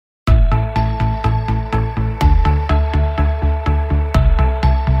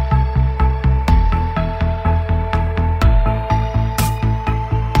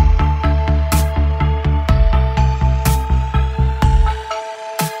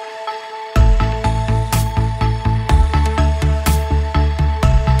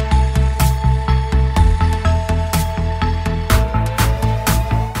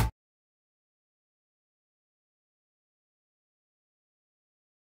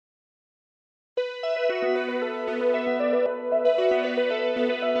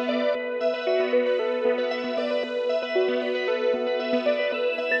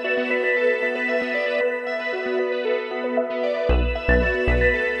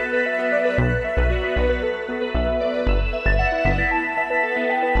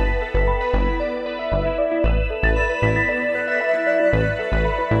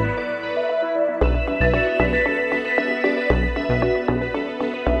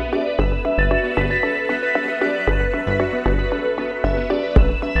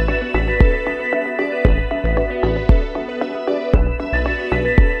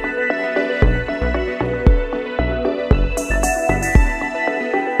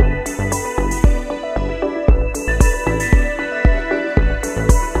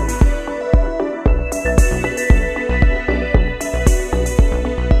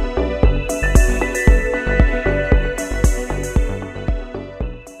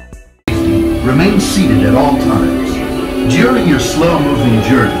remain seated at all times. During your slow-moving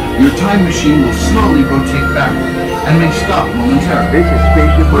journey, your time machine will slowly rotate backward and may stop momentarily. This is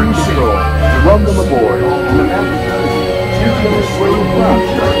Spaceship Earth Control. Welcome aboard. And the master you can where you from,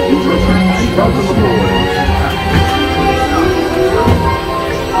 sir. Welcome aboard.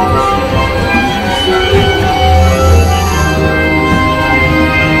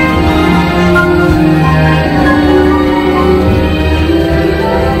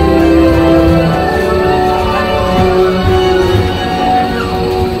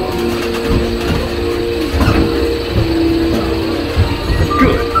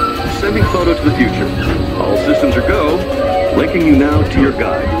 Photo to the future. All systems are go. Linking you now to your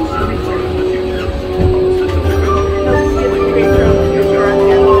guide.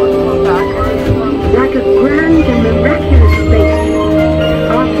 Like a grand and miraculous spaceship,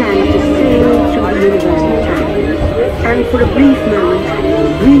 our planet is sailing through the universe in time. And for a brief moment,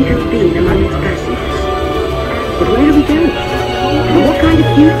 we have been among its passengers. But where are we going? And what kind of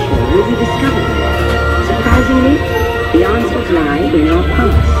future will we discover? Surprisingly, the answers lie in our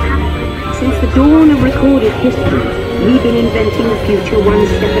past. Since the dawn of recorded history, we've been inventing the future one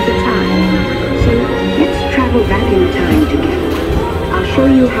step at a time. So let's travel back in time together. I'll show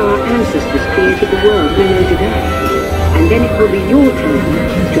you how our ancestors created the world we know today. And then it will be your turn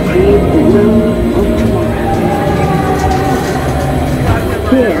to create the world of tomorrow.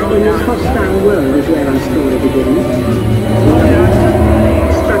 Here, in this hostile world, is where our story begins.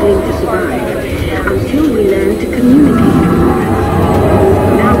 Struggling to survive, until we learn to communicate.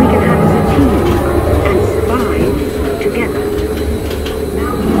 Now we can have a team and survive together.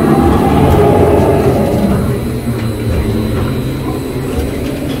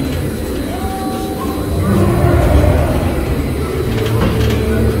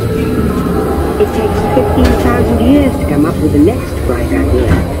 It takes 15,000 years to come up with the next bright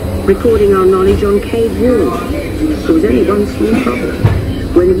idea, recording our knowledge on cave walls. There was only one small problem.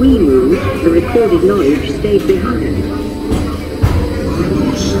 When we moved, the recorded knowledge stayed behind.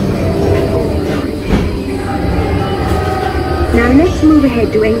 Now let's move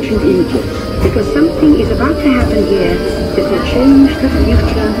ahead to ancient Egypt, because something is about to happen here that will change the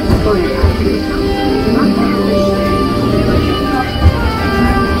future forever.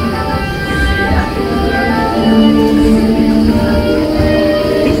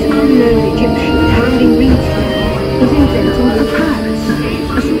 This unknown Egyptian found in reeds is inventing papyrus,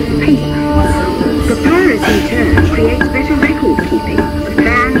 a sort of paper. Papyrus in turn creates better record keeping of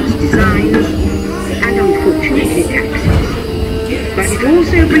plans, designs, and unfortunately taxes. But it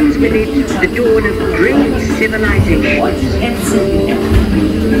also brings with it the dawn of great civilizations.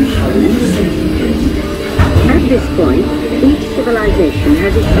 At this point, each civilization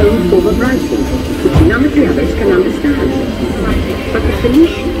has its own form of writing, which none of the others can understand. But the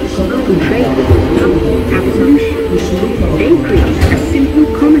Phoenicians, who trade with them, have a solution. They create a simple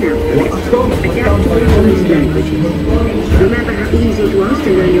common alphabet, adaptable to most languages. Remember how easy it was to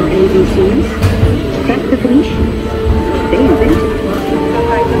learn your ABCs? That's the Phoenicians. They invented it.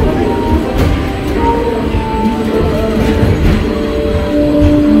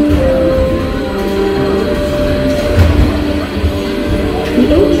 The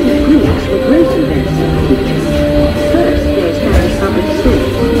ancient Greeks were great inventors of computers. First, there's Harry Hubbard's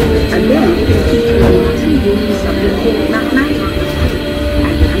sword, and then we can teach them something called mathematics.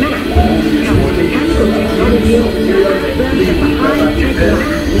 And with math comes mechanical technology that burns up a high-tech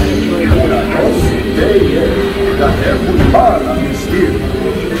Da è un para mistero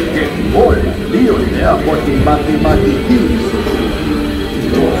che vuole Dio ne ha porti matematici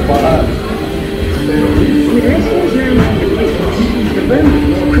los parados. With lessons learned from the Greeks, the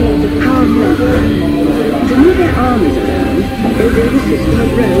Romans created powerful armies. To move their armies around, they built a system of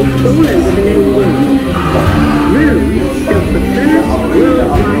roads all over the known world. Rome built the first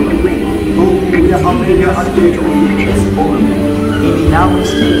worldwide way, and its leaders stood on the chessboard. It now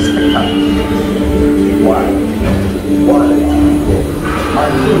stays the time. Why?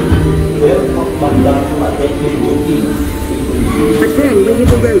 But then we hit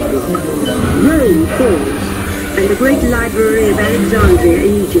a roadblock. Rome falls, and the great library of Alexandria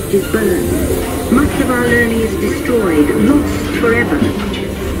in Egypt is burned. Much of our learning is destroyed, lost forever.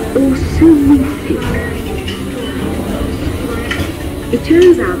 Or so we think. It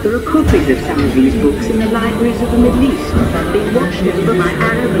turns out there are copies of some of these books in the libraries of the Middle East, being watched over by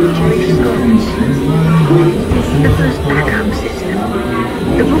Arab and Jewish scholars. This is the first backup system.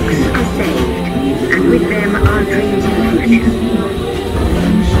 The books are saved, and with them our dreams of the future.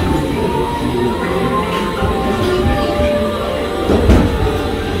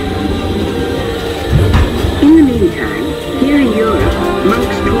 In the meantime, here in Europe,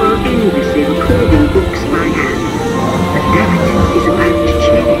 monks toil endlessly for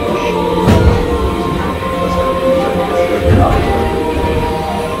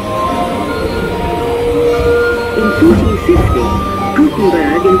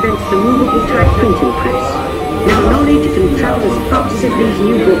Gutenberg invents the movable type printing press. Now knowledge can travel as fast as these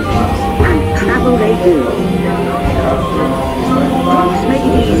new books, and travel they do. Books make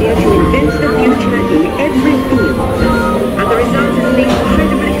it easier to invent the future in every field, and the result is the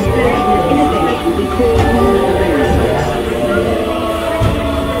incredible explosion of innovation we call the Renaissance.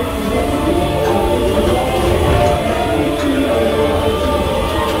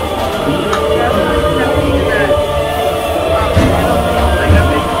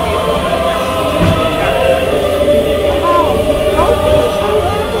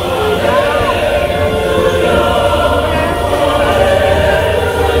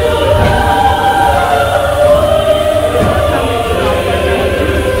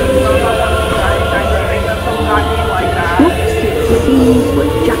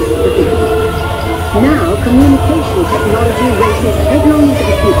 Communication technology races headlong into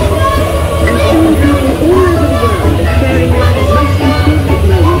the future, and soon people all over the world are sharing life's most important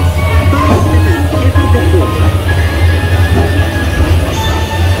moments faster than ever before.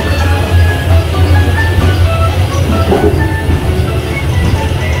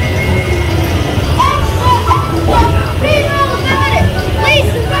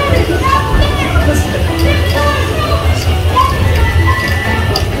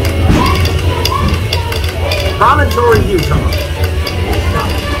 Promontory, Utah.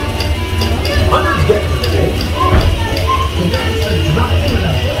 Hundreds get today.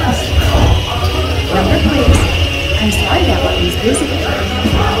 I'm sorry about what he's busy.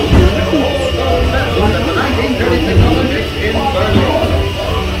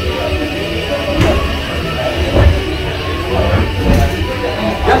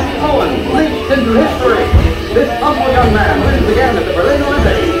 Jesse Owen leaps into history. This humble young man wins again at the Berlin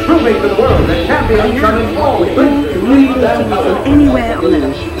Olympics, proving to the world that champions come in all shapes, breeds, and colors. Anywhere on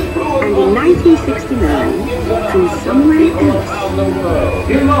Earth, and in 1969, from somewhere else.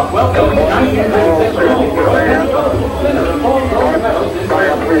 You know, welcome to 1996 Olympic winner of all gold medals in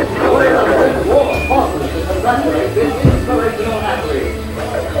biathlon. War pauses to congratulate this inspirational athlete.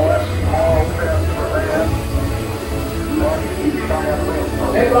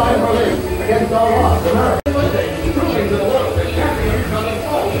 Headline Berlin against all odds.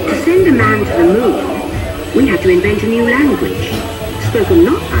 To send a man to the moon, we had to invent a new language, spoken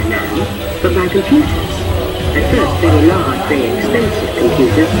not by man, but by computers. At first very large, very expensive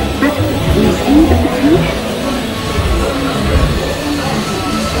computers, but we see the potential.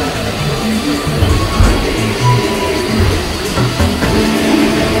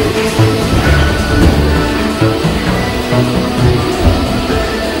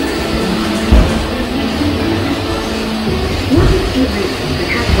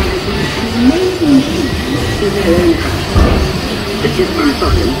 In their own house. But just one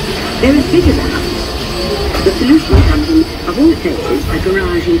problem, they're as big as a house. The solution comes in, of all places, a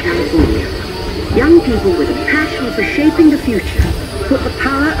garage in California. Young people with a passion for shaping the future put the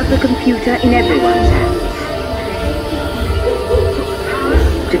power of the computer in everyone's hands.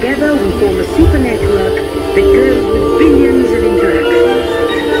 Together we form a super network that glows with billions of interactions.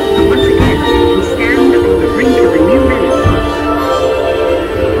 And once again, we stand on the brink of a new renaissance.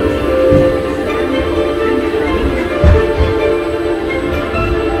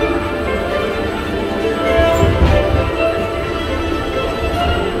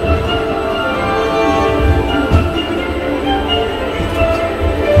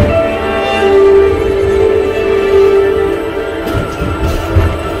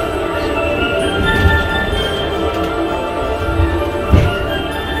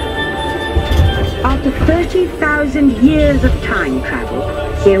 After 30,000 years of time travel,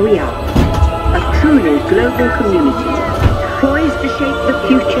 here we are, a truly global community, poised to shape the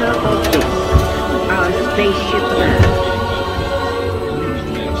future of this, our spaceship Earth.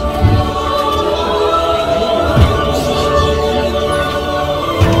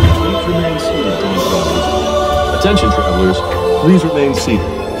 Attention, travelers. Please remain seated.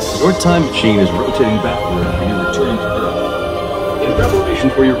 Your time machine is rotating backward for your return to Earth. In preparation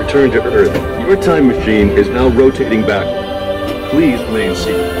for your return to Earth, your time machine is now rotating backward. Please remain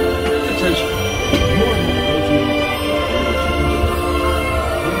seated. Attention.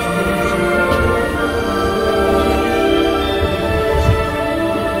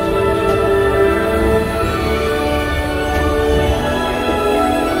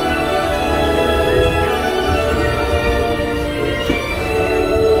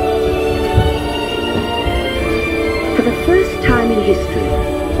 For the first time in history,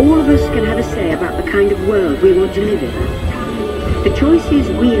 all of us can have a say about the kind of world we want to live in. The choices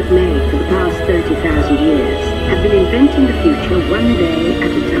we have made for the past 30,000 years have been inventing the future one day at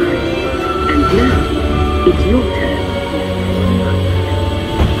a time. And now, it's your turn.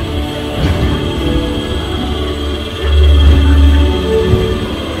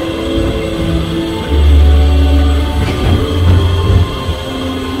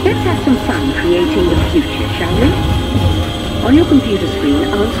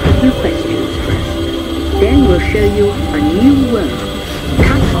 a few questions first. Then we'll show you a new world,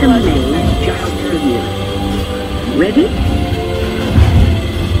 custom made just for you. Ready?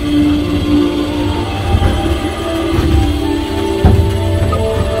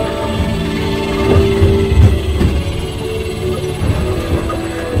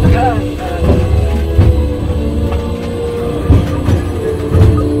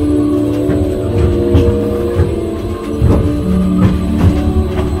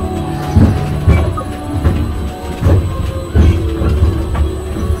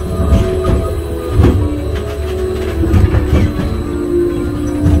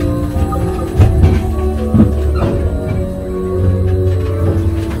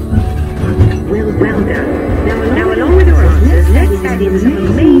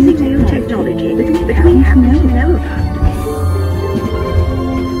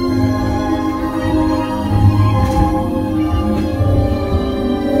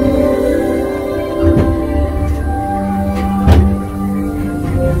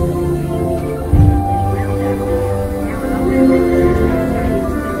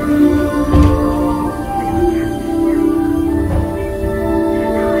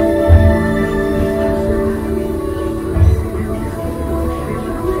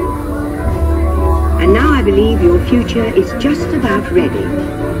 Future is just about ready.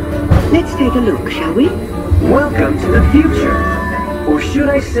 Let's take a look, shall we? Welcome to the future. Or should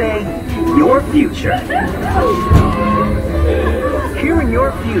I say, your future. Here in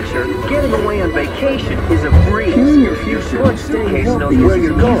your future, getting away on vacation is a breeze. Your smart suitcase knows where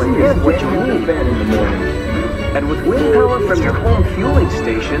you're going and what you need. And with wind power from your home fueling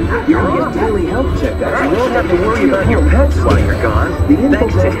station, you're on daily health checkups. You won't have to worry about your pets while you're gone,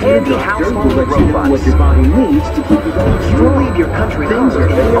 thanks to handy household robots. What your body needs to keep you going. You leave your country home in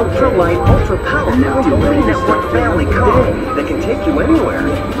an ultra-light, ultra-powerful, network family car that can take you anywhere.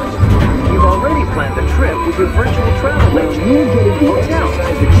 You've already planned the trip with your virtual travel agent. You're getting hotels,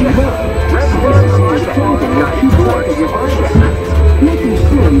 restaurants, guided tours. Making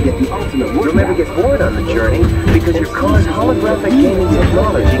sure you get the ultimate. You'll never get bored on the journey because your car's holographic gaming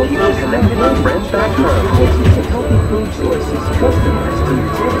technology keeps you connected with friends back home. Healthy food choices customized to your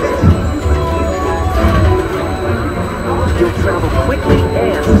taste. You'll travel quickly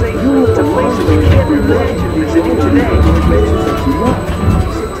and safely to places you can't imagine visiting today.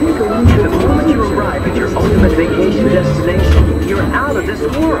 The moment you arrive at your ultimate vacation destination, you're out of this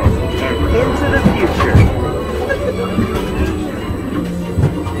world and into the future.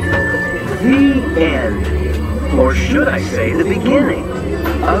 The end, or should I say the beginning,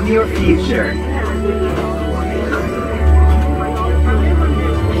 of your future.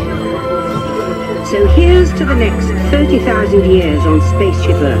 So here's to the next 30,000 years on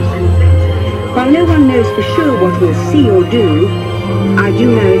Spaceship Earth. While no one knows for sure what we'll see or do, I do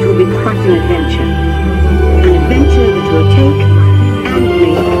know it will be quite an adventure. An adventure that we'll take and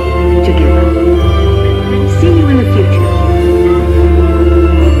make together. See you in the future.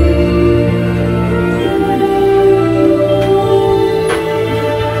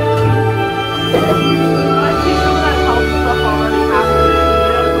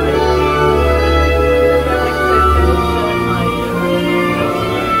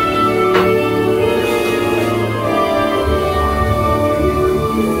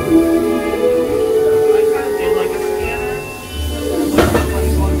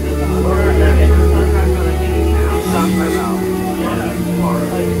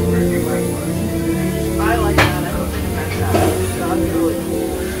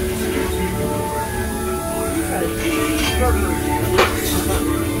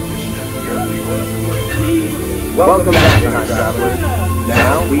 Welcome back, time travelers.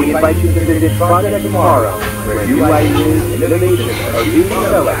 Now, we invite you to visit Project Tomorrow, where new ideas and innovations are being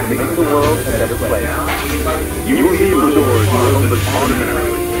developed to make the world a better place. You will see the doors open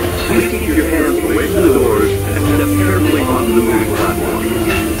automatically. Please keep your hands away from the doors and step carefully onto the moving platform.